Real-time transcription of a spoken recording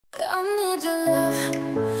I need your love,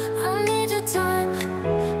 I need your time.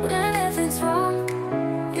 When everything's wrong,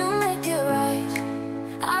 you make it right.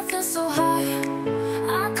 I feel so high,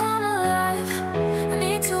 I come alive. I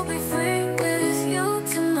need to be free with you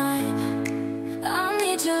tonight. I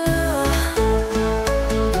need your love.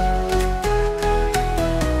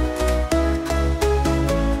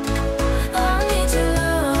 I need your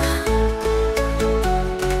love.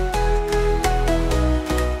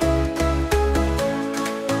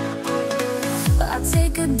 I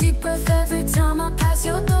take a deep breath every time I pass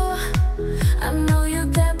your door. I know you're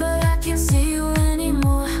there, but I can't see you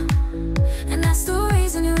anymore. And that's the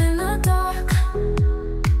reason you're in the dark.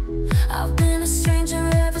 I've been a stranger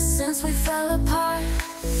ever since we fell apart.